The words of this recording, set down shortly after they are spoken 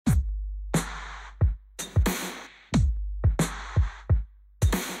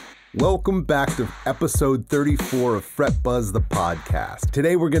Welcome back to episode 34 of Fret Buzz, the podcast.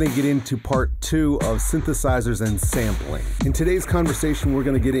 Today we're going to get into part 2 of synthesizers and sampling. In today's conversation, we're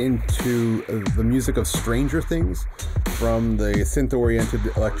going to get into the music of Stranger Things from the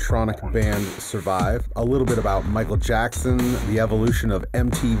synth-oriented electronic band Survive, a little bit about Michael Jackson, the evolution of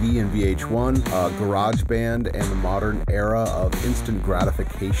MTV and VH1, garage band, and the modern era of instant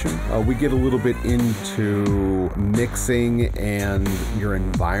gratification. We get a little bit into mixing and your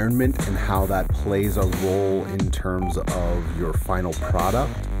environment and how that plays a role in terms of your final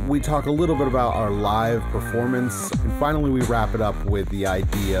product. We talk a little bit about our live performance, and finally we wrap it up with the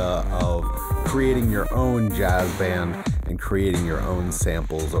idea of creating your own jazz band and creating your own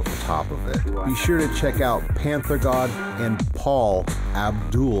samples over top of it. Be sure to check out Panther God and Paul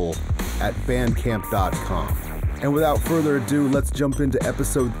Abdul at bandcamp.com. And without further ado, let's jump into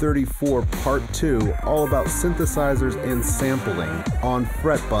episode 34, part 2, all about synthesizers and sampling on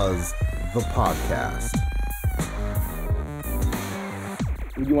Fret Buzz, the podcast.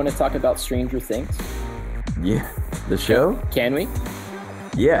 You want to talk about Stranger Things? Yeah, the show? Can we?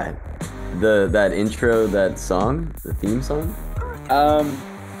 Yeah, that intro, that song, the theme song?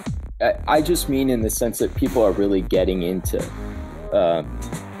 I just mean in the sense that people are really getting into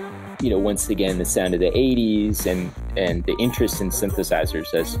once again, the sound of the 80s and the interest in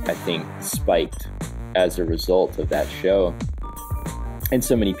synthesizers has, I think, spiked as a result of that show. And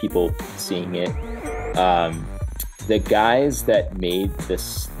so many people seeing it. The guys that made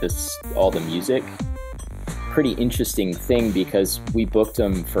this all the music, pretty interesting thing because we booked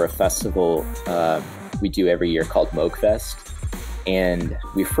them for a festival we do every year called Moogfest. And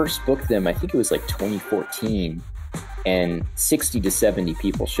we first booked them, I think it was like 2014. And 60 to 70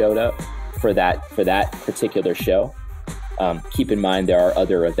 people showed up for that particular show. Keep in mind there are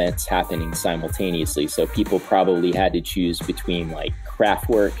other events happening simultaneously, so people probably had to choose between like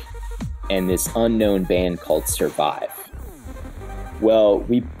Kraftwerk and this unknown band called Survive. Well,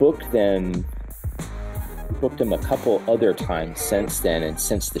 we booked them a couple other times since then, and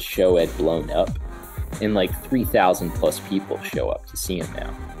since the show had blown up, and like 3,000 plus people show up to see them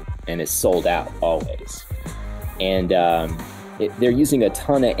now, and it's sold out always. And they're using a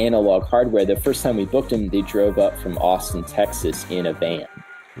ton of analog hardware. The first time we booked them, they drove up from Austin, Texas in a van.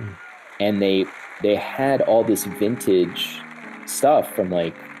 And they had all this vintage stuff from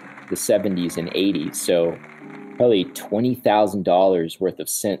like the 70s and 80s. So probably $20,000 worth of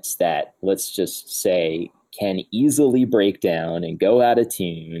synths that, let's just say, can easily break down and go out of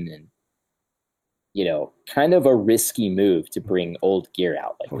tune, and kind of a risky move to bring old gear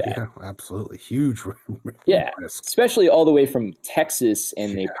out like that. Yeah, absolutely. Huge risk. Especially all the way from Texas,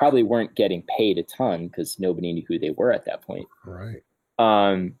 and they probably weren't getting paid a ton because nobody knew who they were at that point. Right.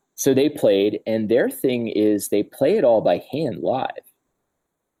 So they played, and their thing is they play it all by hand live.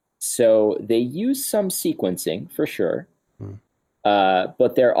 So they use some sequencing for sure,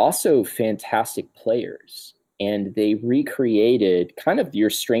 but they're also fantastic players. And they recreated kind of your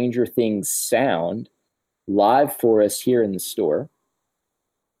Stranger Things sound live for us here in the store.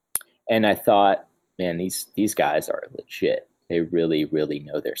 And I thought, man, these guys are legit. They really, really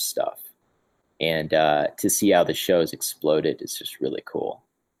know their stuff. And to see how the show's exploded is just really cool.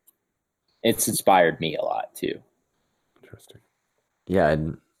 It's inspired me a lot too. Interesting. Yeah, I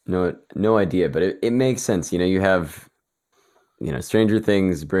had no idea, but it makes sense. You have, Stranger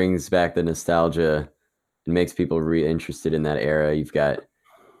Things brings back the nostalgia. It makes people interested in that era.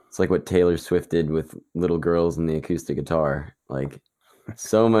 It's like what Taylor Swift did with little girls and the acoustic guitar. Like,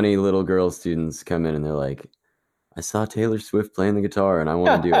 so many little girl students come in and they're like, I saw Taylor Swift playing the guitar and I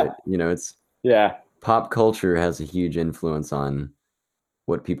want to do it. Pop culture has a huge influence on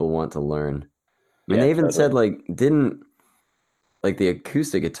what people want to learn. I mean, they even said the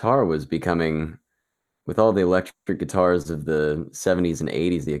acoustic guitar was becoming, with all the electric guitars of the 70s and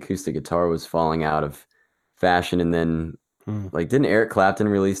 80s, the acoustic guitar was falling out of fashion. And then didn't Eric Clapton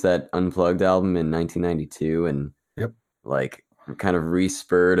release that Unplugged album in 1992 and kind of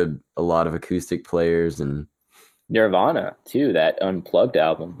re-spurred a lot of acoustic players? And Nirvana too, that Unplugged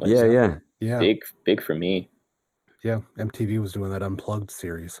album was big for me. Yeah, MTV was doing that Unplugged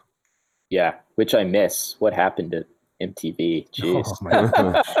series. Yeah, which I miss. What happened to MTV? Jeez. Oh my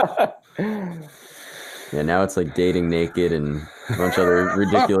gosh. Yeah, now it's like Dating Naked and a bunch of other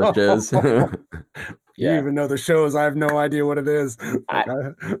ridiculous shows. You even know the shows. I have no idea what it is. I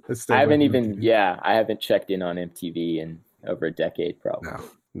haven't checked in on MTV in over a decade, probably.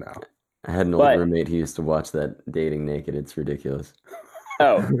 No. I had an old roommate who used to watch that Dating Naked. It's ridiculous.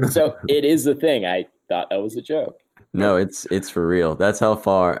 Oh, so it is a thing. I thought that was a joke. No, it's for real. That's how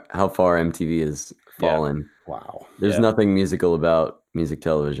far MTV has fallen. Yeah. Wow. There's nothing musical about music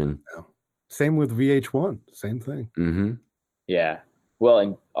television. Same with VH1. Same thing. Mm-hmm. Yeah. Well,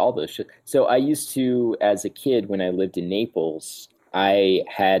 and all those shit. So I used to, as a kid, when I lived in Naples, I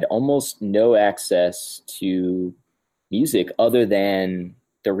had almost no access to music other than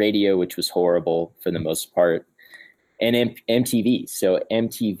the radio, which was horrible for the most part, and MTV. So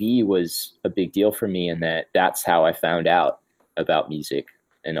MTV was a big deal for me, and that's how I found out about music,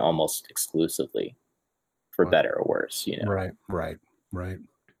 and almost exclusively, for better or worse, you know. Right.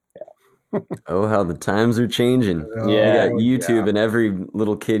 Oh, how the times are changing. Yeah. You got YouTube, and every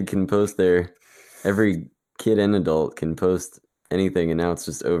little kid can post every kid and adult can post anything, and now it's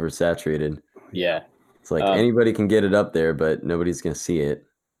just oversaturated. Yeah. It's like anybody can get it up there, but nobody's gonna see it.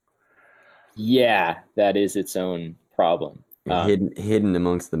 Yeah, that is its own problem. Hidden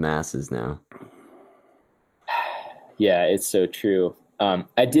amongst the masses now. Yeah, it's so true.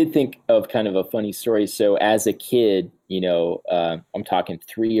 I did think of kind of a funny story. So as a kid, you know, I'm talking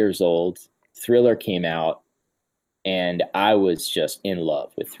 3 years old, Thriller came out, and I was just in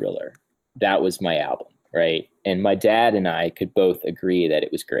love with Thriller. That was my album, right? And my dad and I could both agree that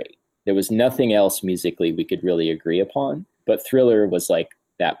it was great. There was nothing else musically we could really agree upon, but Thriller was like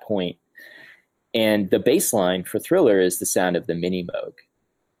that point. And the bass line for Thriller is the sound of the Mini Moog,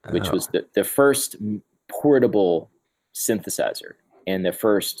 which was the first portable synthesizer and the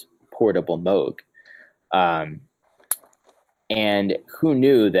first portable Moog. And who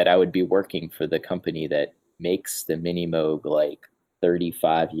knew that I would be working for the company that makes the Mini Moog like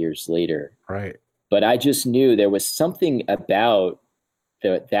 35 years later. Right. But I just knew there was something about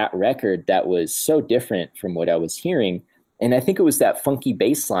that record that was so different from what I was hearing. And I think it was that funky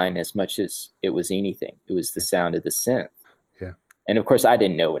bass line as much as it was anything. It was the sound of the synth. Yeah. And of course, I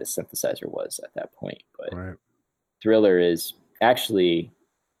didn't know what a synthesizer was at that point. But Right. Thriller is actually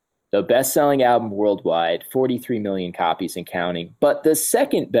the best-selling album worldwide, 43 million copies and counting, but the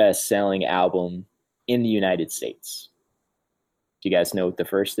second best-selling album in the United States. Do you guys know what the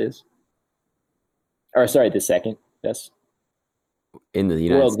first is? Or sorry, the second best? In the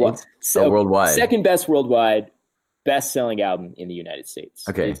United States? So, worldwide. Second best worldwide, best-selling album in the United States.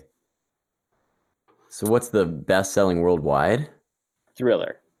 Okay. So what's the best-selling worldwide?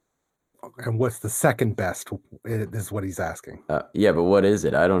 Thriller. And what's the second best is what he's asking. Yeah, but what is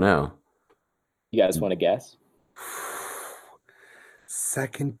it? I don't know. You guys want to guess?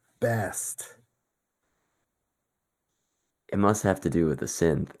 Second best. It must have to do with the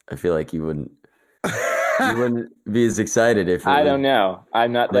synth. I feel like you wouldn't be as excited if I don't know.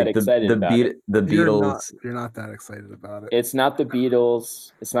 I'm not that excited about it. The Beatles. You're not that excited about it. It's not the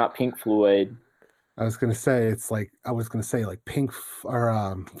Beatles. It's not Pink Floyd. I was gonna say like Pink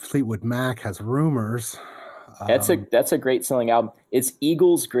or Fleetwood Mac has Rumors. That's a great selling album. It's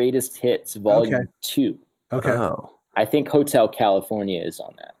Eagles' Greatest Hits, Volume 2. Okay. Oh. I think Hotel California is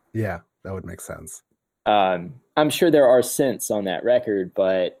on that. Yeah, that would make sense. I'm sure there are synths on that record,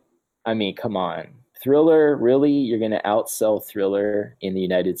 but I mean, come on. Thriller, really? You're going to outsell Thriller in the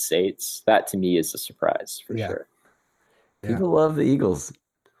United States? That to me is a surprise for sure. People love the Eagles.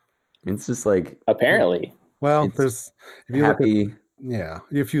 It's just like apparently. Well, if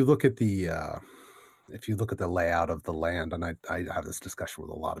you look at the layout of the land, and I have this discussion with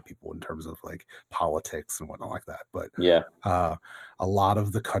a lot of people in terms of like politics and whatnot like that, but a lot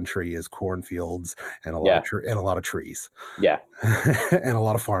of the country is cornfields and a lot of trees, and a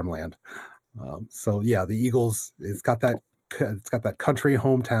lot of farmland. So yeah, the Eagles, it's got that country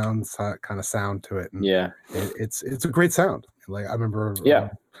hometown kind of sound to it, and it's a great sound. Like I remember,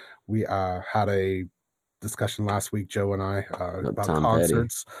 we had a discussion last week, Joe and I, about Tom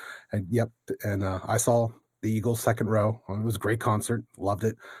concerts, and I saw the Eagles second row. It was a great concert, loved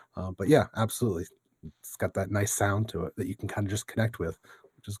it. But yeah, absolutely, it's got that nice sound to it that you can kind of just connect with,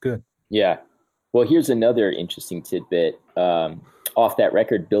 which is good. Yeah. Well, here's another interesting tidbit. Off that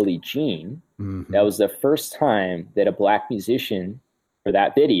record, Billie Jean, that was the first time that a black musician for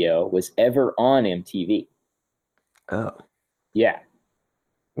that video was ever on MTV. Oh. Yeah.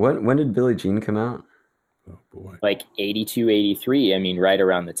 When did Billie Jean come out? Oh boy. Like 82, 83. I mean, right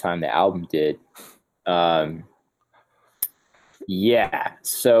around the time the album did. Yeah.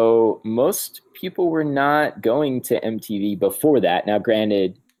 So most people were not going to MTV before that. Now,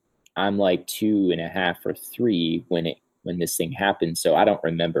 granted, I'm like 2.5 or 3 when this thing happened, so I don't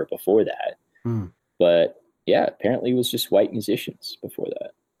remember before that. But yeah, apparently it was just white musicians before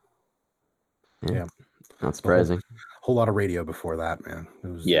that. Yeah. Not surprising. Whole lot of radio before that, man.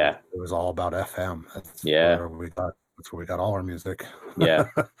 It was all about FM. That's where we got all our music. Yeah.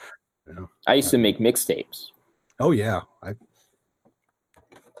 I used to make mixtapes. Oh yeah.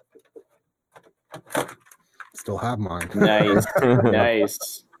 still have mine. Nice.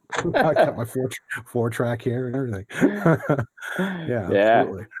 Nice. I got my four track here and everything. Yeah,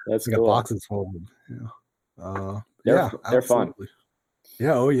 absolutely. That's I got cool. boxes full of them. They're fun. absolutely.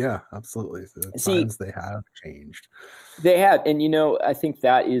 Yeah, oh yeah, absolutely. The See, times they have changed. They have, and I think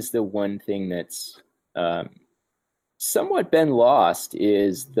that is the one thing that's somewhat been lost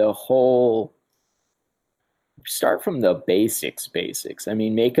is the whole start from the basics. I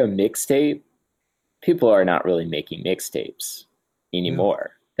mean, make a mixtape. People are not really making mixtapes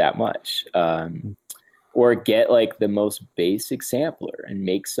anymore that much. Or get like the most basic sampler and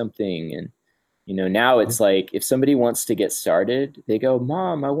make something. And, now it's like if somebody wants to get started, they go,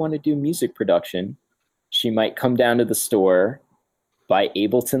 Mom, I want to do music production. She might come down to the store, buy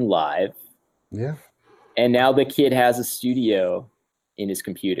Ableton Live. Yeah. And now the kid has a studio in his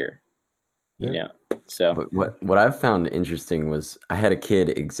computer, So But what I've found interesting was I had a kid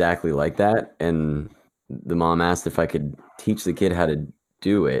exactly like that, and the mom asked if I could teach the kid how to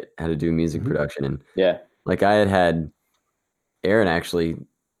do music production. And like I had Aaron actually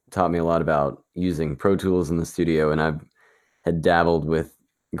taught me a lot about using Pro Tools in the studio, and I had dabbled with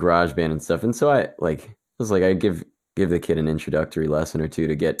GarageBand and stuff. And so I give the kid an introductory lesson or two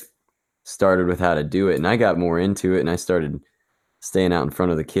to get started with how to do it. And I got more into it, and I started staying out in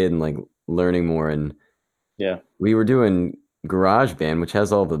front of the kid and like learning more. And we were doing GarageBand, which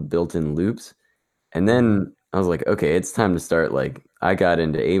has all the built-in loops. And then I was like, okay, it's time to start. Like I got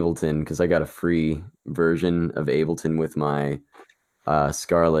into Ableton because I got a free version of Ableton with my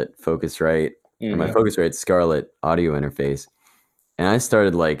Scarlett Focusrite, or my Focusrite Scarlett audio interface. And I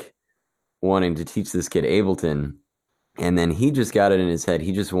started like wanting to teach this kid Ableton. And then he just got it in his head.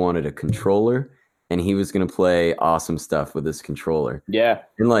 He just wanted a controller, and he was going to play awesome stuff with this controller. Yeah.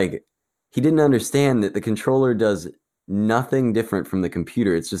 And like, he didn't understand that the controller does nothing different from the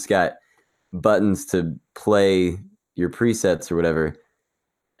computer. It's just got buttons to play your presets or whatever.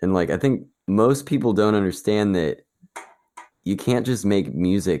 And like, I think most people don't understand that you can't just make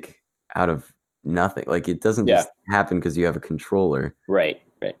music out of nothing. Like it doesn't just happen because you have a controller. Right.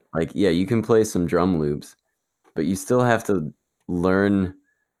 Like, yeah, you can play some drum loops, but you still have to learn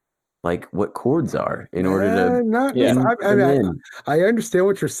like what chords are in order to. I understand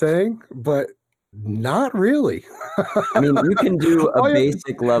what you're saying, but not really. I mean, you can do a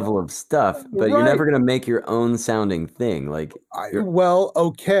basic level of stuff, but you're never going to make your own sounding thing. Like,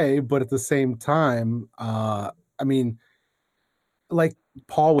 okay, but at the same time, I mean, like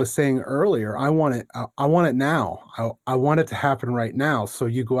Paul was saying earlier, I want it now. I want it to happen right now. So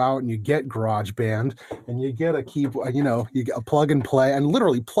you go out and you get GarageBand and you get a keyboard, you get a plug and play, and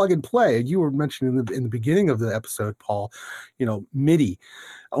literally plug and play. You were mentioning in the beginning of the episode, Paul, MIDI.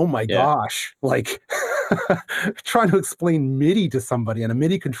 Oh my gosh. Like trying to explain MIDI to somebody and a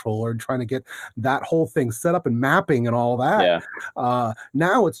MIDI controller and trying to get that whole thing set up and mapping and all that.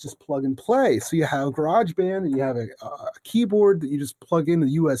 Now it's just plug and play. So you have GarageBand and you have a keyboard that you just plug into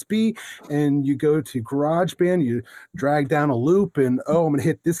the USB, and you go to GarageBand, you drag down a loop, and I'm going to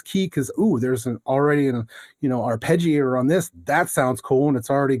hit this key because there's already an arpeggiator on this. That sounds cool, and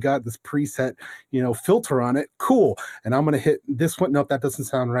it's already got this preset filter on it. Cool. And I'm going to hit this one. Nope, that doesn't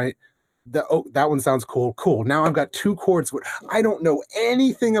sound right. That one sounds cool. Now I've got two chords. I don't know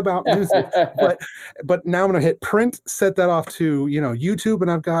anything about music, but now I'm going to hit print, set that off to YouTube, and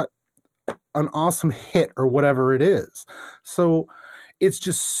I've got an awesome hit or whatever it is. So it's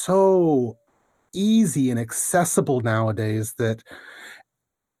just so easy and accessible nowadays that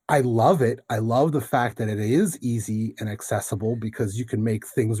I love it. I love the fact that it is easy and accessible because you can make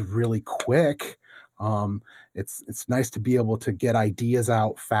things really quick. It's nice to be able to get ideas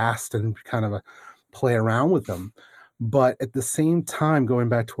out fast and kind of play around with them. But at the same time, going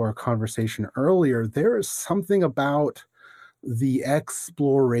back to our conversation earlier, there is something about the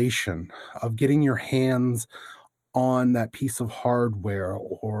exploration of getting your hands on that piece of hardware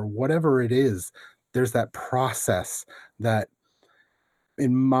or whatever it is. There's that process that,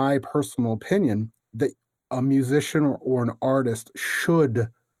 in my personal opinion, that a musician or an artist should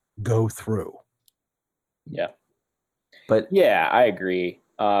go through. Yeah. But yeah, I agree.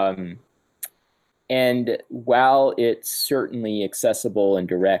 And while it's certainly accessible and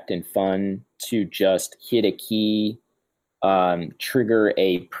direct and fun to just hit a key, trigger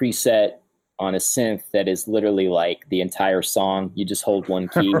a preset on a synth that is literally like the entire song, you just hold one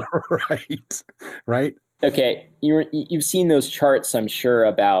key. Right. Okay, you've seen those charts, I'm sure,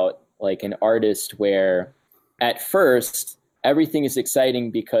 about like an artist where at first everything is exciting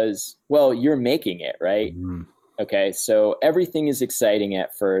because, well, you're making it, right? Mm-hmm. Okay, so everything is exciting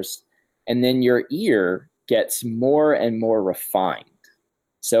at first, and then your ear gets more and more refined.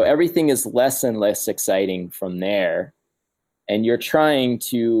 So everything is less and less exciting from there. And you're trying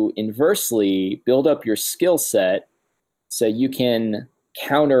to inversely build up your skill set so you can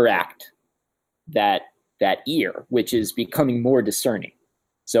counteract that ear, which is becoming more discerning.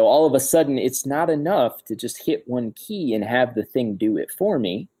 So all of a sudden, it's not enough to just hit one key and have the thing do it for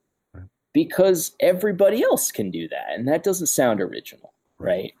me, because everybody else can do that. And that doesn't sound original,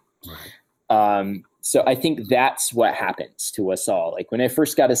 right? So I think that's what happens to us all. Like when I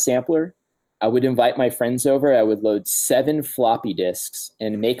first got a sampler, I would invite my friends over. I would load 7 floppy disks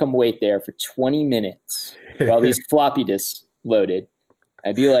and make them wait there for 20 minutes while these floppy disks loaded.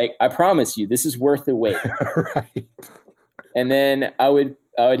 I'd be like, I promise you, this is worth the wait. Right. And then I would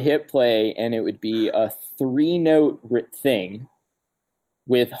hit play, and it would be a 3-note thing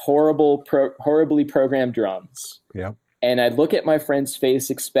with horribly programmed drums. Yep. And I'd look at my friend's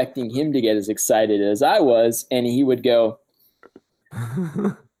face expecting him to get as excited as I was, and he would go,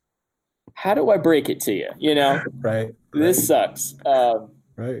 how do I break it to you? You know, Right. This sucks.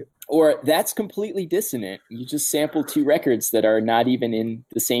 Right. Or that's completely dissonant. You just sample 2 records that are not even in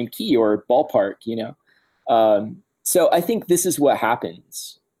the same key or ballpark, you know? So I think this is what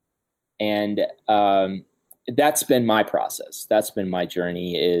happens. And that's been my process. That's been my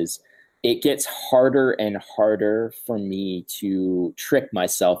journey. Is it gets harder and harder for me to trick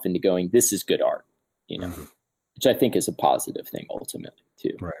myself into going, this is good art, you know, which I think is a positive thing ultimately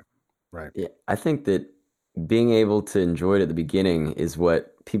too. Right. Yeah, I think that being able to enjoy it at the beginning is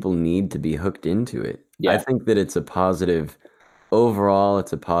what people need to be hooked into it. Yeah. I think that it's a positive, overall,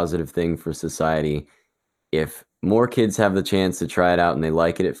 it's a positive thing for society. If more kids have the chance to try it out and they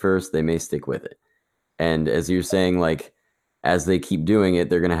like it at first, they may stick with it. And as you're saying, like, as they keep doing it,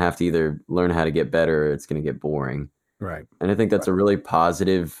 they're going to have to either learn how to get better or it's going to get boring. Right. And I think that's a really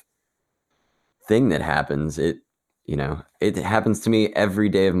positive thing that happens. It happens to me every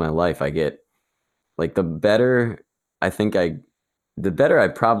day of my life. I get, like, the better I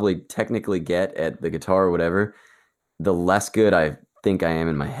probably technically get at the guitar or whatever, the less good I think I am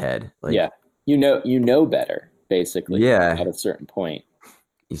in my head. Like, yeah. You know better, basically. Yeah. At a certain point.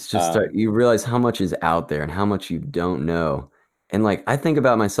 It's just you realize how much is out there and how much you don't know. And like, I think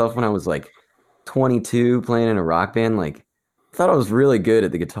about myself when I was like 22 playing in a rock band, like, I thought I was really good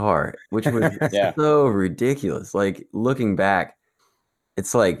at the guitar, which was so ridiculous. Like, looking back,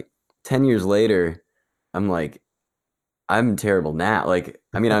 it's like 10 years later, I'm like, I'm terrible now. Like,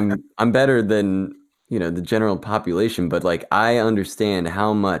 I mean, I'm better than, you know, the general population, but like, I understand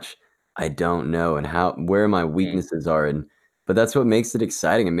how much I don't know and where my weaknesses are. But that's what makes it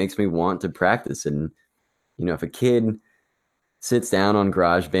exciting. It makes me want to practice. And, you know, if a kid sits down on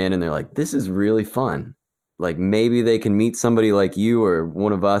GarageBand and they're like, this is really fun, like, maybe they can meet somebody like you or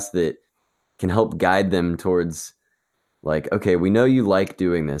one of us that can help guide them towards, like, okay, we know you like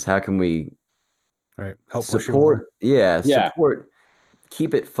doing this. How can we help support? Support,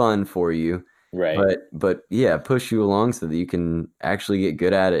 keep it fun for you. Right. But yeah, push you along so that you can actually get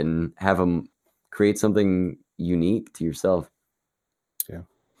good at it and have them create something unique to yourself.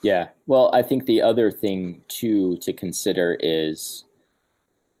 Yeah. Well, I think the other thing too to consider is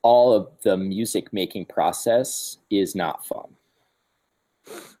all of the music making process is not fun.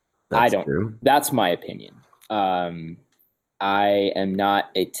 That's my opinion. I am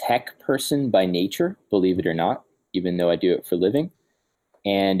not a tech person by nature, believe it or not, even though I do it for a living.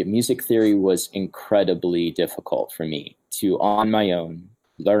 And music theory was incredibly difficult for me to, on my own,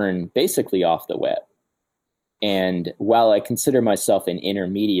 learn basically off the web. And while I consider myself an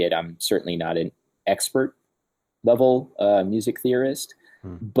intermediate, I'm certainly not an expert level music theorist.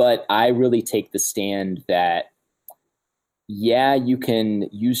 But I really take the stand that, yeah, you can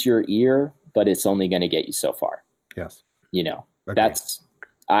use your ear, but it's only going to get you so far. Yes. You know, Okay.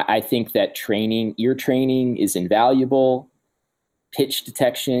 I think that ear training is invaluable. Pitch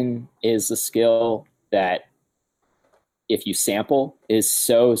detection is a skill that, if you sample, is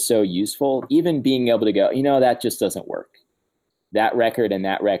so useful. Even being able to go, you know, that just doesn't work. That record and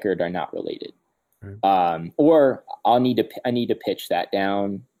that record are not related. Right. Or I need to pitch that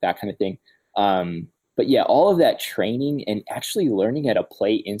down, that kind of thing. But yeah, all of that training and actually learning how to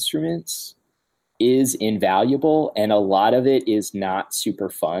play instruments is invaluable, and a lot of it is not super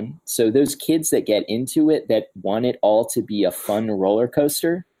fun. So those kids that get into it, that want it all to be a fun roller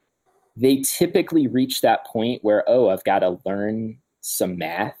coaster, they typically reach that point where, oh, I've got to learn some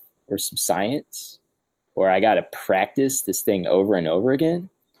math or some science, or I got to practice this thing over and over again.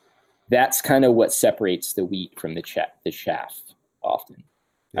 That's kind of what separates the wheat from the chaff often,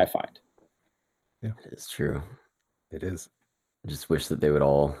 I find. Yeah, it's true. It is. I just wish that they would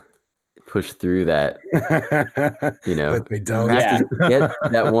all push through that, you know, But they don't. get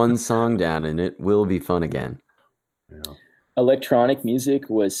that one song down and it will be fun again. Yeah. Electronic music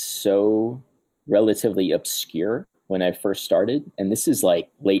was so relatively obscure when I first started, and this is like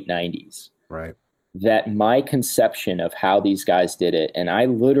late 90s. Right. That my conception of how these guys did it, and I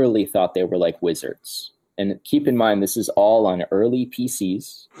literally thought they were like wizards. And keep in mind, this is all on early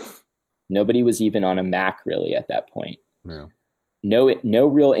PCs. Nobody was even on a Mac really at that point. Yeah. No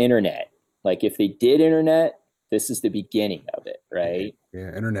real internet. Like if they did internet, this is the beginning of it, right?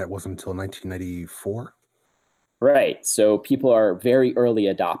 Yeah, internet wasn't until 1994. Right. So people are very early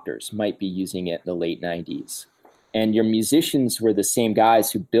adopters, might be using it in the late 90s. And your musicians were the same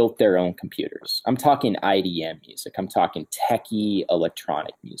guys who built their own computers. I'm talking IDM music. I'm talking techie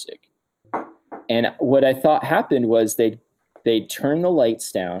electronic music. And what I thought happened was they'd turn the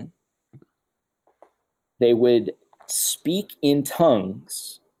lights down. They would speak in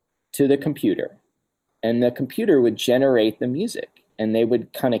tongues to the computer, and the computer would generate the music, and they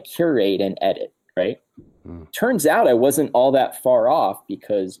would kind of curate and edit, right? Turns out I wasn't all that far off,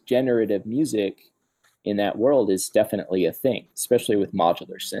 because generative music in that world is definitely a thing, especially with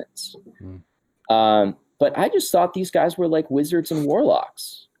modular synths. But I just thought these guys were like wizards and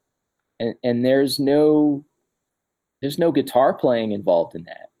warlocks, and there's no guitar playing involved in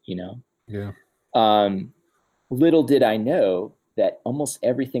that, you know? Yeah. Little did I know that almost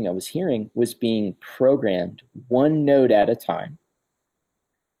everything I was hearing was being programmed one note at a time,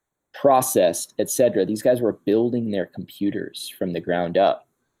 processed, etc. These guys were building their computers from the ground up.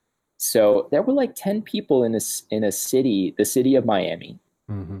 So there were like 10 people in a city, the city of Miami,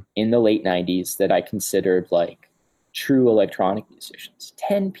 in the late 90s that I considered like true electronic musicians.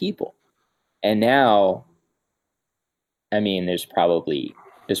 10 people. And now, I mean, there's probably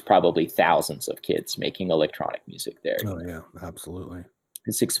thousands of kids making electronic music there. Oh yeah, absolutely.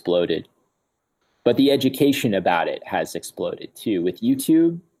 It's exploded. But the education about it has exploded too. With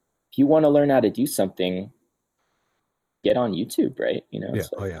YouTube, if you want to learn how to do something, get on YouTube, right? You know, Yeah.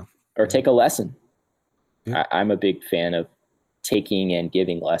 so, Oh yeah. or take a lesson. Yeah. I'm a big fan of taking and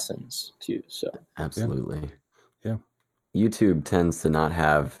giving lessons too. So Absolutely. Yeah. YouTube tends to not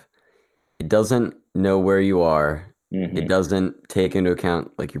have, it doesn't know where you are. It doesn't take into account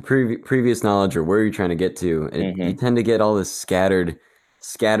like your previous knowledge or where you're trying to get to. You tend to get all this scattered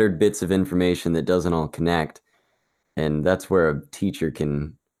bits of information that doesn't all connect. And that's where a teacher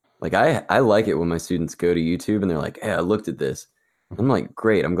can, like, I like it when my students go to YouTube and they're like, hey, I looked at this. I'm like,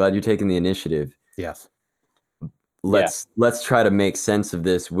 great. I'm glad you're taking the initiative. Yes. Let's try to make sense of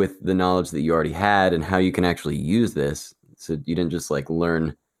this with the knowledge that you already had and how you can actually use this. So you didn't just like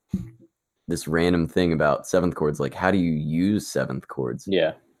learn this random thing about seventh chords. Like, how do you use seventh chords?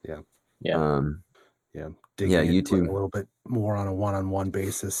 yeah. Digging into it YouTube a little bit more on a one-on-one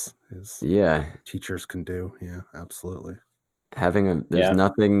basis is teachers can do. Yeah, absolutely. There's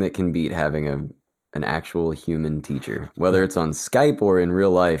nothing that can beat having an actual human teacher, whether it's on Skype or in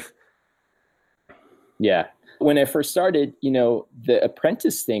real life. Yeah. When I first started, you know, the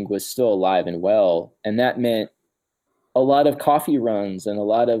apprentice thing was still alive and well. And that meant a lot of coffee runs and a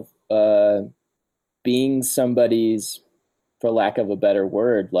lot of being somebody's, for lack of a better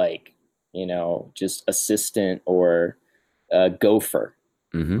word, like, you know, just assistant or gopher.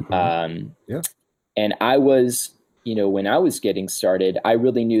 And I was, you know, when I was getting started, I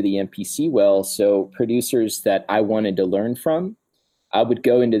really knew the MPC well. So producers that I wanted to learn from, I would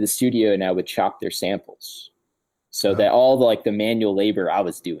go into the studio and I would chop their samples. So that all the manual labor, I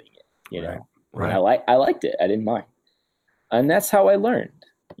was doing it, you know. Right. I liked it. I didn't mind. And that's how I learned,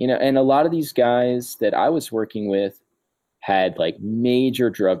 you know. And a lot of these guys that I was working with had like major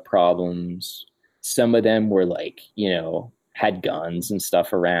drug problems. Some of them were like, you know, had guns and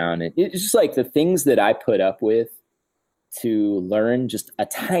stuff around. And it's just like the things that I put up with to learn just a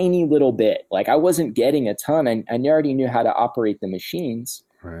tiny little bit. Like I wasn't getting a ton. I already knew how to operate the machines.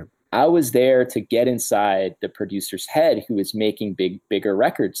 Right. I was there to get inside the producer's head who was making bigger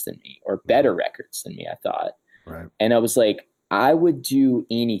records than me, or better records than me, I thought. Right. And I was like, I would do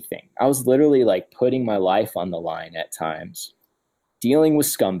anything. I was literally like putting my life on the line at times, dealing with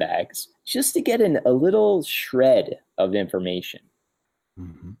scumbags just to get a little shred of information.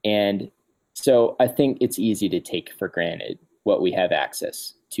 And so I think it's easy to take for granted what we have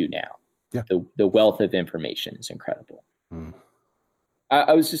access to now. Yeah. The wealth of information is incredible.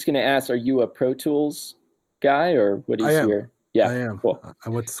 I was just going to ask, are you a Pro Tools guy, or what is your... Yeah, I am. Cool. I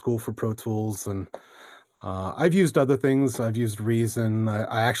went to school for Pro Tools, and I've used other things. I've used Reason.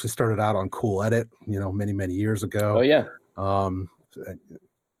 I actually started out on Cool Edit, you know, many years ago. Oh, yeah.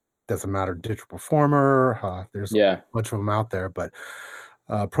 Doesn't matter, Digital Performer. There's a bunch of them out there, but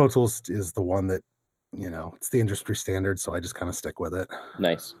Pro Tools is the one that, it's the industry standard, so I just kind of stick with it.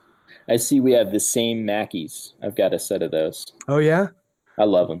 Nice. I see we have the same Mackies. I've got a set of those. Oh yeah, I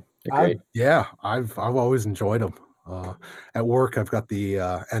love them. They're great. I've always enjoyed them. At work, I've got the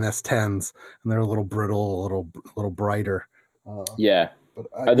NS10s, and they're a little brittle, a little brighter. Yeah. But,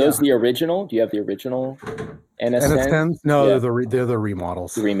 are those the original? Do you have the original NS10s? No, yeah. they're the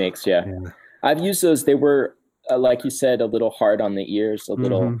remodels. The remakes, yeah. I've used those. They were, like you said, a little hard on the ears, a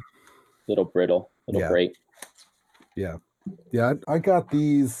little brittle, a little great. Yeah. Yeah, I got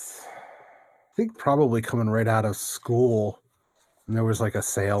these, I think probably coming right out of school, and there was like a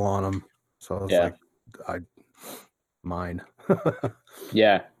sale on them. So I was like, mine.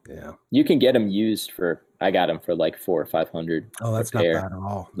 Yeah. You can get them used I got them for like $400 or $500. Oh, that's not bad at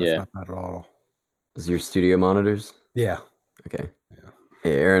all. That's not bad at all. Is your studio monitors? Yeah. Okay. Yeah.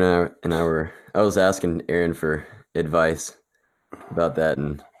 Hey, Aaron and I was asking Aaron for advice about that,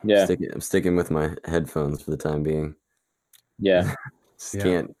 and I'm sticking with my headphones for the time being. Yeah.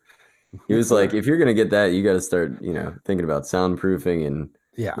 Can't. He was like, if you're gonna get that, you got to start, thinking about soundproofing and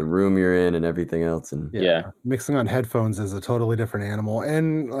the room you're in and everything else. And mixing on headphones is a totally different animal.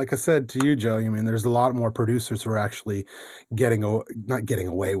 And like I said to you, Joe, I mean, there's a lot more producers who are actually not getting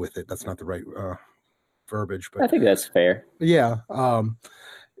away with it. That's not the right verbiage, but I think that's fair. Yeah.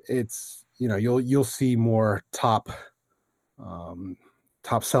 It's, you'll see more top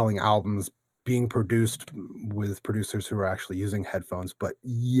selling albums being produced with producers who are actually using headphones. But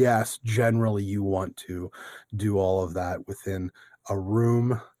yes, generally you want to do all of that within a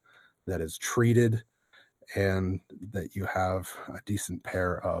room that is treated and that you have a decent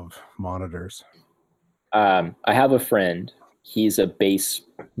pair of monitors. I have a friend. He's a bass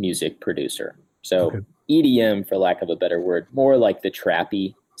music producer. So EDM, for lack of a better word, more like the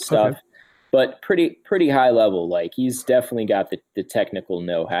trappy stuff. But pretty high level. Like, he's definitely got the technical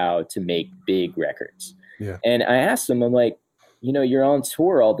know-how to make big records. Yeah. And I asked him, I'm like, you're on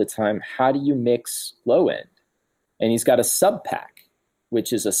tour all the time. How do you mix low end? And he's got a sub pack,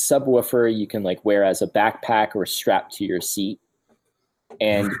 which is a subwoofer you can like wear as a backpack or strap to your seat.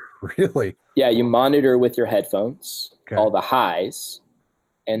 And really? Yeah, you monitor with your headphones, all the highs,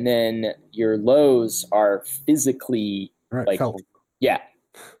 and then your lows are physically felt. Yeah.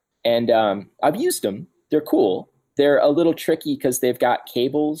 And I've used them. They're cool. They're a little tricky because they've got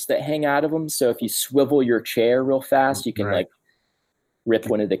cables that hang out of them. So if you swivel your chair real fast, you can like rip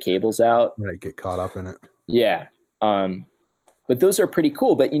one of the cables out. Right, get caught up in it. Yeah. But those are pretty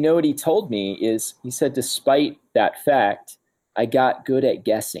cool. But you know what he told me is, he said, despite that fact, I got good at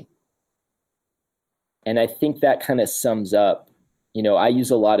guessing. And I think that kind of sums up, I use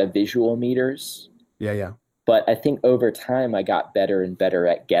a lot of visual meters. Yeah. But I think over time I got better and better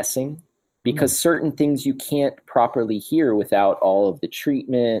at guessing, because certain things you can't properly hear without all of the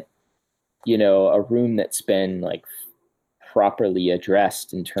treatment, a room that's been like properly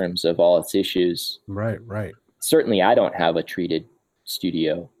addressed in terms of all its issues. Right. Certainly I don't have a treated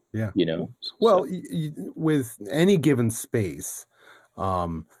studio. Yeah. Well, with any given space,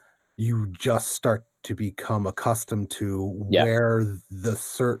 you just start to become accustomed to where the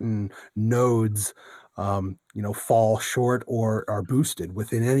certain nodes fall short or are boosted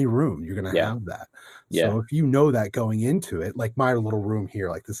within any room. You're going to have that. So if you know that going into it, like my little room here,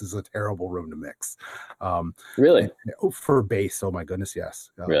 like this is a terrible room to mix. Really? For bass, oh my goodness, yes.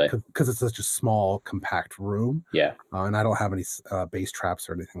 Really? Because it's such a small, compact room. Yeah. And I don't have any bass traps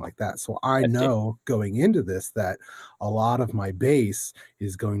or anything like that. So I know going into this that a lot of my bass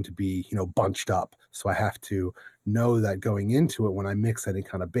is going to be, bunched up. So I have to know that going into it, when I mix any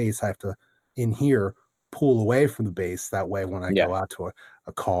kind of bass, I have to, in here, pull away from the bass. That way when I go out to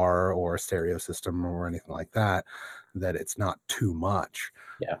a car or a stereo system or anything like that, that it's not too much.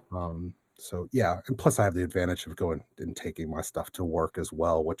 So and plus I have the advantage of going and taking my stuff to work as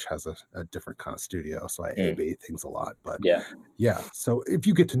well, which has a different kind of studio, so I A/B things a lot. But so if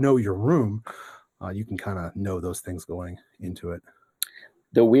you get to know your room, you can kind of know those things going into it.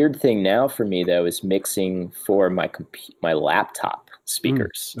 The weird thing now for me though is mixing for my laptop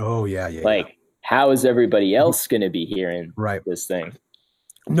speakers. Oh yeah. How is everybody else going to be hearing this thing?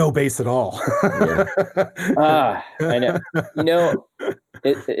 No bass at all. I know.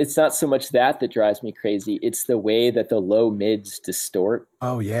 It's not so much that drives me crazy. It's the way that the low mids distort.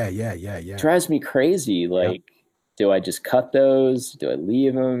 Oh yeah. It drives me crazy. Do I just cut those? Do I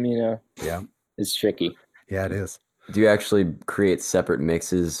leave them? Yeah. It's tricky. Yeah, it is. Do you actually create separate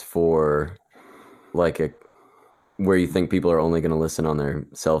mixes for where you think people are only going to listen on their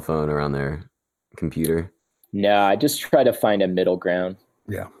cell phone or on their computer? No, I just try to find a middle ground.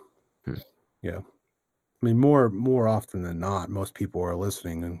 Yeah. Yeah. I mean, more often than not, most people are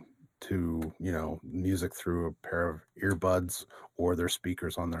listening to, music through a pair of earbuds or their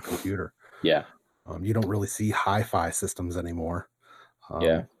speakers on their computer. Yeah. You don't really see hi-fi systems anymore.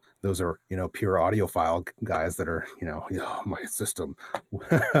 Yeah. Those are, pure audiophile guys that are, my system.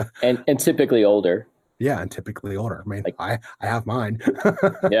 And typically older. Yeah, and typically older. I mean, I have mine.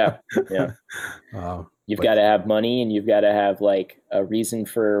 Yeah. Yeah. You've got to have money, and you've got to have like a reason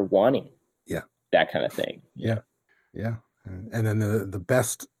for wanting. Yeah. That kind of thing. Yeah. Yeah. And then the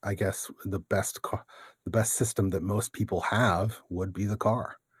best, I guess, the best system that most people have would be the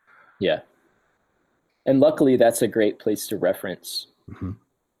car. Yeah. And luckily, that's a great place to reference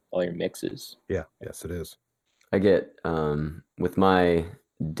all your mixes. Yeah. Yes, it is. I get with my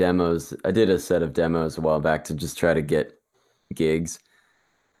demos. I did a set of demos a while back to just try to get gigs,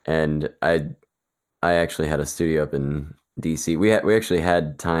 and I actually had a studio up in DC. We actually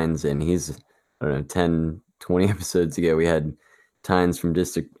had Tynes in. He's, I don't know, 10, 20 episodes ago. We had Tynes from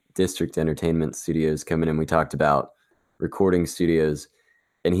District Entertainment Studios come in, and we talked about recording studios.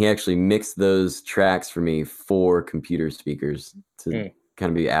 And he actually mixed those tracks for me for computer speakers to kind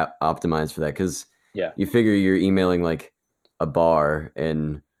of be optimized for that. Because you figure you're emailing like a bar,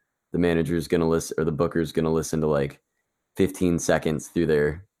 and the manager's going to listen, or the booker's going to listen to like 15 seconds through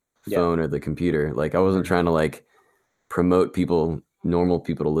their phone or the computer. Like, I wasn't trying to like promote normal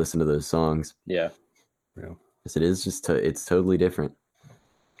people to listen to those songs. Yeah. Because it is just, it's totally different.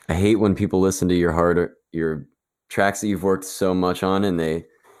 I hate when people listen to your tracks that you've worked so much on, and they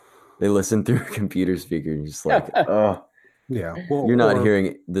listen through a computer speaker, and you're just like, oh, yeah. Well, you're not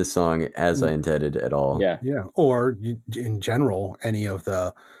hearing this song as I intended at all. Yeah. Yeah. Or in general, any of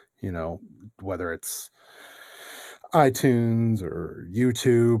the, whether it's iTunes or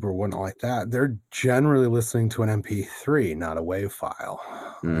YouTube or whatnot like that, they're generally listening to an MP3, not a WAV file.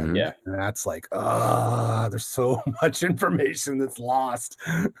 Mm-hmm. Yeah. And that's like, there's so much information that's lost.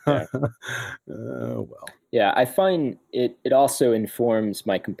 Yeah. Well. Yeah, I find it also informs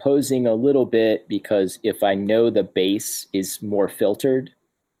my composing a little bit, because if I know the bass is more filtered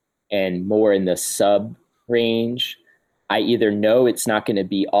and more in the sub range, I either know it's not going to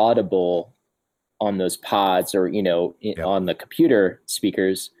be audible on those pods or, on the computer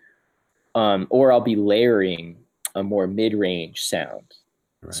speakers, or I'll be layering a more mid-range sound.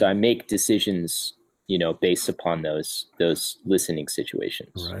 Right. So I make decisions, based upon those listening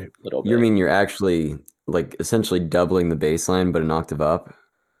situations. Right. A little bit. You mean you're actually like essentially doubling the bass line, but an octave up,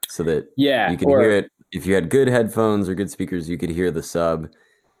 so that you can hear it. If you had good headphones or good speakers, you could hear the sub.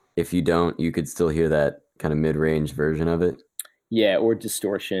 If you don't, you could still hear that kind of mid-range version of it. Yeah, or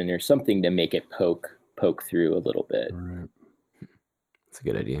distortion or something to make it poke through a little bit. Right. That's a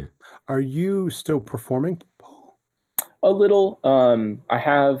good idea. Are you still performing, Paul? A little. I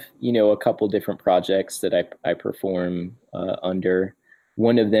have, a couple different projects that I perform under.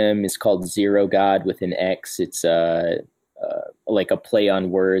 One of them is called Zero God with an X. It's like a play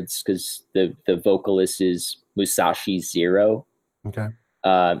on words, because the vocalist is Musashi Zero. Okay.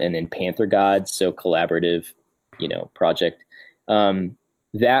 And then Panther God, so collaborative, project.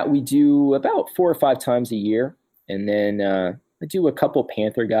 That we do about 4 or 5 times a year. And then I do a couple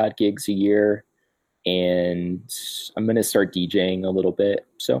Panther God gigs a year, and I'm going to start DJing a little bit.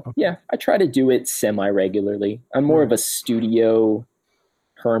 So yeah, I try to do it semi-regularly. I'm more of a studio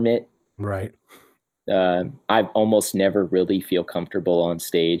hermit. Right. I almost never really feel comfortable on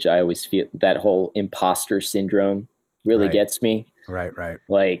stage. I always feel that whole imposter syndrome really gets me. Right.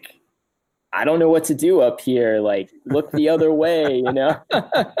 Like, I don't know what to do up here. Like, look the other way,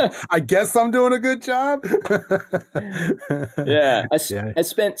 I guess I'm doing a good job. Yeah. I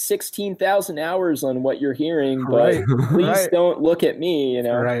spent 16,000 hours on what you're hearing, but please don't look at me,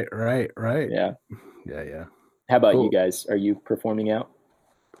 Right. Yeah. Yeah. How about you guys? Are you performing out?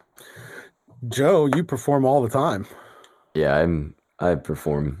 Joe, you perform all the time. Yeah, I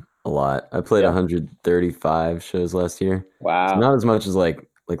perform a lot. I played 135 shows last year. Wow. So not as much as like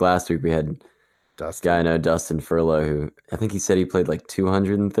last week we had Dustin. Guy I know, Dustin Furlow, who I think he said he played like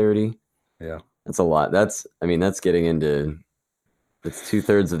 230. Yeah. That's a lot. That's getting into, it's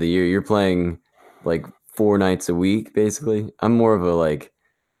 2/3 of the year. You're playing like 4 nights a week, basically. I'm more of a like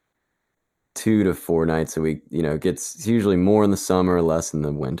 2 to 4 nights a week. It's usually more in the summer, less in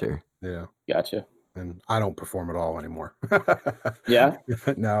the winter. Yeah. Gotcha. And I don't perform at all anymore. Yeah.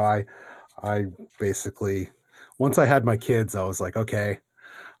 No, I basically, once I had my kids, I was like, okay,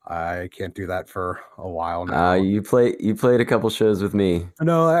 I can't do that for a while now. You played a couple shows with me.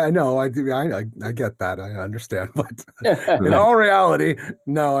 No, I know. I get that. I understand. But in all reality,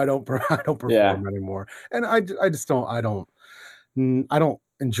 no, I don't perform anymore. And I just don't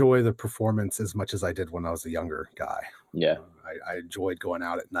enjoy the performance as much as I did when I was a younger guy. Yeah. I enjoyed going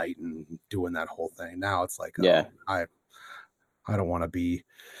out at night and doing that whole thing. Now it's like, Yeah. I don't want to be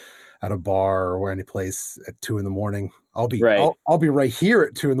at a bar or any place at 2 a.m. I'll be right here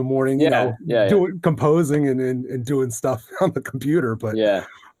at 2 a.m. Doing composing and doing stuff on the computer. But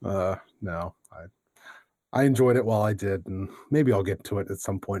no, I enjoyed it while I did, and maybe I'll get to it at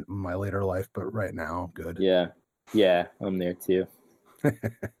some point in my later life. But right now, I'm good. Yeah, I'm there too. Do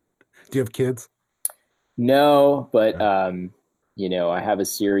you have kids? No, but I have a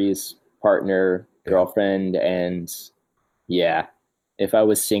serious partner, girlfriend, and if I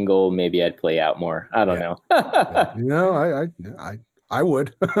was single, maybe I'd play out more. I don't know. I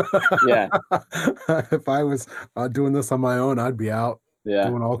would. Yeah. If I was doing this on my own, I'd be out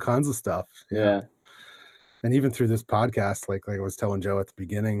doing all kinds of stuff. Yeah. And even through this podcast, like I was telling Joe at the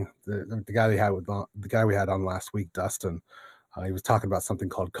beginning, the guy we had on last week, Dustin, he was talking about something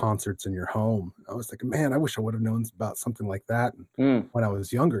called concerts in your home. I was thinking, man, I wish I would have known about something like that when I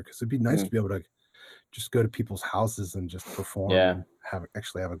was younger, because it'd be nice to be able to just go to people's houses and just perform and have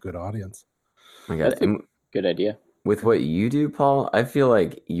a good audience. Oh my God. That's a good idea. With what you do, Paul, I feel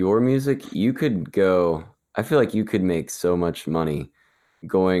like your music, I feel like you could make so much money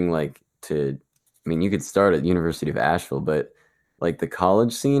going you could start at University of Asheville, but like the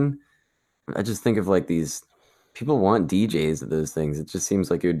college scene, I just think of like these people want DJs at those things. It just seems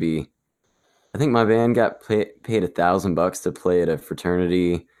like it would be, I think my band got paid $1,000 to play at a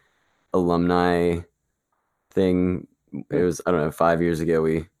fraternity alumni thing. It was, I don't know, 5 years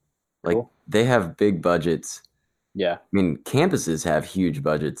ago. They have big budgets. Yeah. I mean, campuses have huge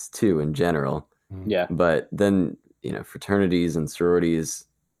budgets too in general. Yeah. But then, fraternities and sororities,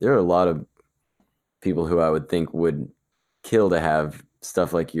 there are a lot of people who I would think would kill to have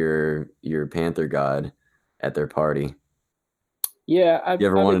stuff like your Panther God at their party. Yeah. You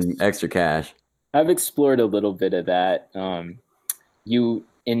ever wanted extra cash? I've explored a little bit of that. You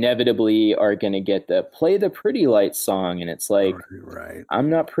inevitably are going to get play the Pretty Lights song, and it's like, right. I'm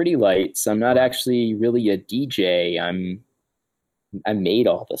not Pretty Lights. I'm not actually really a DJ. I made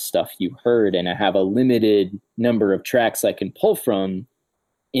all the stuff you heard, and I have a limited number of tracks I can pull from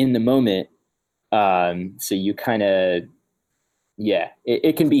in the moment. So you kind of,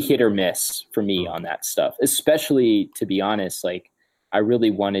 it can be hit or miss for me on that stuff, especially, to be honest, like I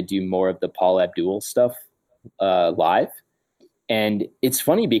really want to do more of the Paul Abdul stuff live. And it's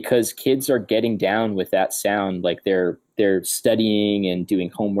funny because kids are getting down with that sound. Like they're studying and doing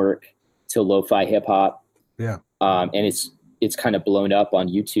homework to lo-fi hip hop. Yeah. And it's kind of blown up on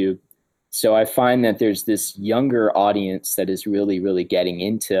YouTube. So I find that there's this younger audience that is really, really getting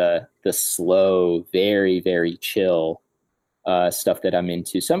into the slow, very, very chill stuff that I'm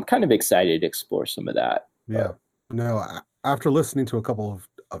into. So I'm kind of excited to explore some of that. Yeah. No, after listening to a couple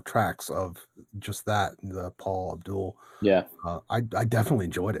of tracks of just that, the Paul Abdul, I definitely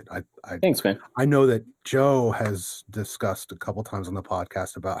enjoyed it. Thanks, man. I know that Joe has discussed a couple times on the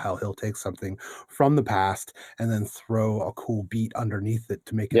podcast about how he'll take something from the past and then throw a cool beat underneath it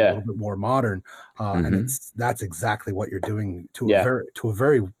to make it a little bit more modern. And that's exactly what you're doing to a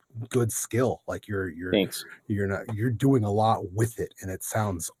very good skill. Like you're doing a lot with it, and it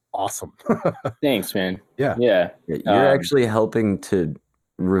sounds awesome. Thanks, man. Yeah. You're actually helping to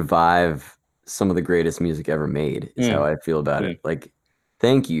revive some of the greatest music ever made is how I feel about it. Like,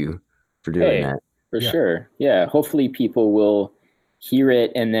 thank you for doing that. For sure. Yeah. Hopefully people will hear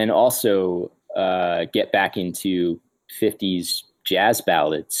it and then also get back into 50s jazz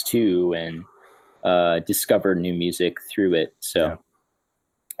ballads too, and discover new music through it. So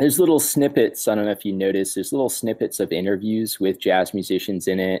there's little snippets. I don't know if you noticed, there's little snippets of interviews with jazz musicians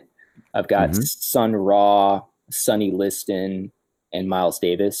in it. I've got Sun Ra, Sonny Liston, and Miles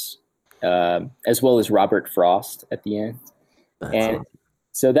Davis, as well as Robert Frost at the end.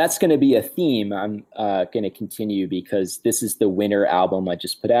 So that's going to be a theme I'm going to continue, because this is the winter album I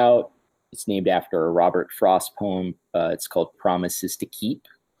just put out. It's named after a Robert Frost poem. It's called Promises to Keep.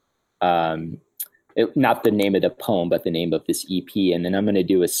 Not the name of the poem, but the name of this EP. And then I'm going to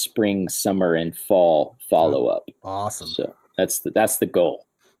do a spring, summer, and fall follow-up. Awesome. So that's the goal.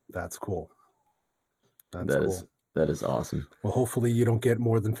 That's cool. That is awesome. Well, hopefully you don't get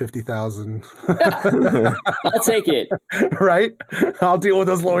more than 50,000. I'll take it. Right? I'll deal with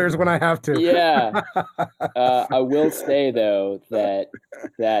those lawyers when I have to. Yeah. I will say though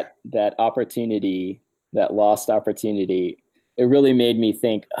that opportunity, that lost opportunity, it really made me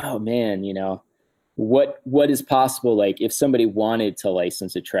think, oh man, what is possible? Like if somebody wanted to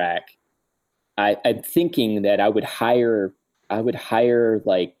license a track, I'm thinking that I would hire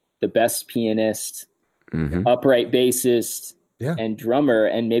like the best pianist, upright bassist, and drummer,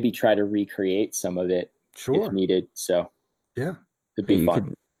 and maybe try to recreate some of it if needed. So yeah, it'd be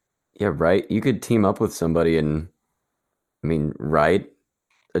fun. Right. You could team up with somebody and, I mean, write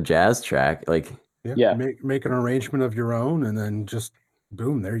a jazz track. Like, make an arrangement of your own, and then just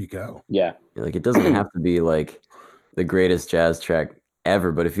boom, there you go. Yeah, like it doesn't have to be like the greatest jazz track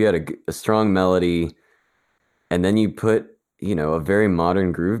ever, but if you had a strong melody, and then you put, you know, a very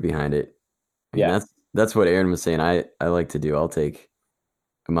modern groove behind it. I mean, that's what Aaron was saying. I like to do. I'll take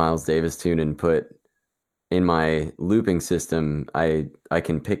a Miles Davis tune and put in my looping system. I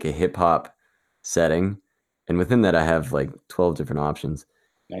can pick a hip hop setting, and within that I have like 12 different options.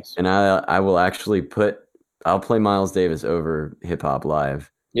 Nice. And I will actually I'll play Miles Davis over hip hop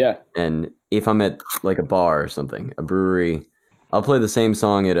live. Yeah. And if I'm at like a bar or something, a brewery, I'll play the same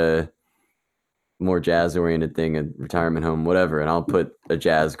song at a more jazz oriented thing, a retirement home, whatever, and I'll put a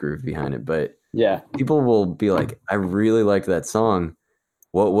jazz groove behind it. But people will be like, I really liked that song.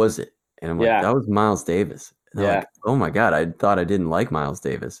 What was it? And I'm like, that was Miles Davis. And they're like, oh my God, I thought I didn't like Miles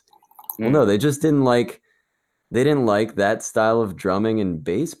Davis. Well, no, they just didn't like that style of drumming and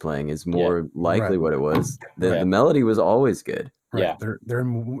bass playing is more likely what it was. The melody was always good. Right. Yeah.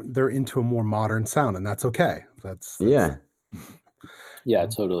 They're into a more modern sound, and that's okay. That's yeah,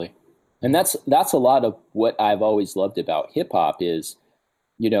 totally. And that's a lot of what I've always loved about hip hop is,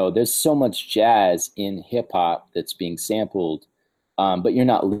 you know, there's so much jazz in hip hop that's being sampled, but you're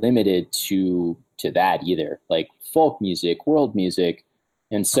not limited to that either, like folk music, world music.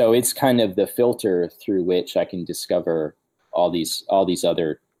 And so it's kind of the filter through which I can discover all these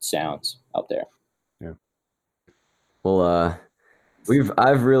other sounds out there. Yeah. Well,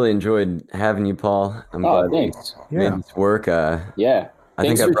 I've really enjoyed having you, Paul. I'm glad thanks. We made this work. I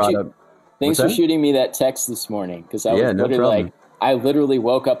think I brought up. Thanks for shooting me that text this morning, because I was I literally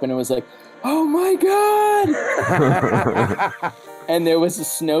woke up and it was like, oh my God. And there was a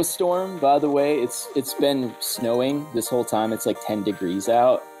snowstorm, by the way. It's been snowing this whole time. It's like 10 degrees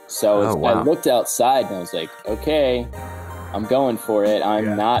out. So I looked outside and I was like, okay, I'm going for it.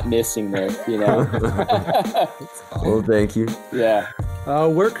 I'm not missing this, you know. Well, thank you. Yeah.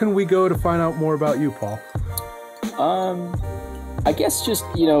 Where can we go to find out more about you, Paul? I guess just,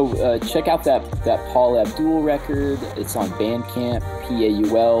 you know, check out that Paul Abdul record. It's on Bandcamp,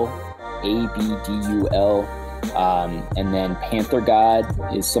 PAUL, ABDUL. And then Panther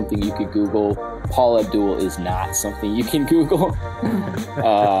God is something you could Google. Paul Abdul is not something you can Google.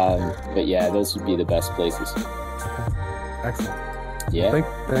 But yeah, those would be the best places. Excellent. Yeah.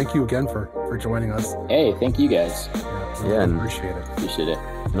 Thank you again for joining us. Hey, thank you guys. And appreciate it.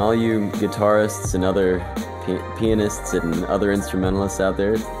 And all you guitarists and other pianists and other instrumentalists out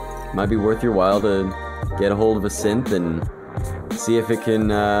there, it might be worth your while to get a hold of a synth and see if it can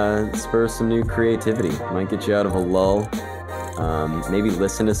spur some new creativity. It might get you out of a lull. Maybe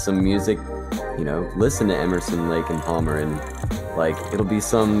listen to some music, you know, listen to Emerson, Lake and Palmer, and like it'll be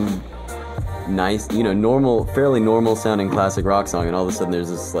some nice, you know, fairly normal sounding classic rock song, and all of a sudden there's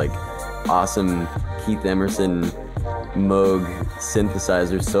this like awesome Keith Emerson Moog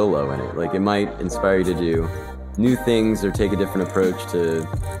synthesizer solo in it. Like it might inspire you to do new things or take a different approach to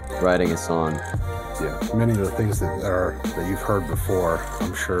writing a song. Yeah, many of the things that you've heard before,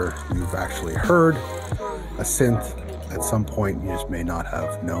 I'm sure you've actually heard a synth at some point. You just may not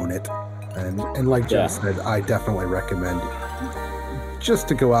have known it. And like Joe said, I definitely recommend just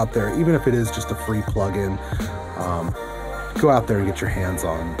to go out there, even if it is just a free plug-in, go out there and get your hands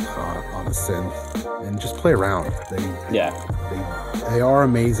on a synth and just play around. They are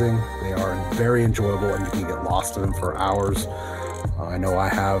amazing. They are very enjoyable, and you can get lost in them for hours. I know I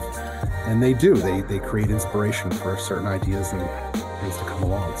have, and they do. They create inspiration for certain ideas and things to come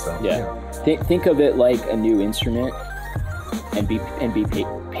along. So think of it like a new instrument, and be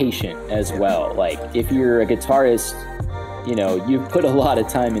patient as well. Like if you're a guitarist, you know, you've put a lot of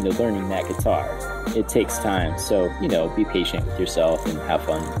time into learning that guitar. It takes time. So, you know, be patient with yourself and have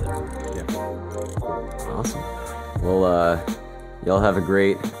fun with it. Yeah. Awesome. Well, y'all have a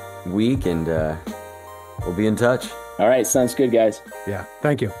great week, and we'll be in touch. All right. Sounds good, guys. Yeah.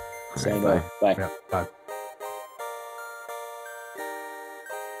 Thank you. Same way. Bye. Yeah, bye.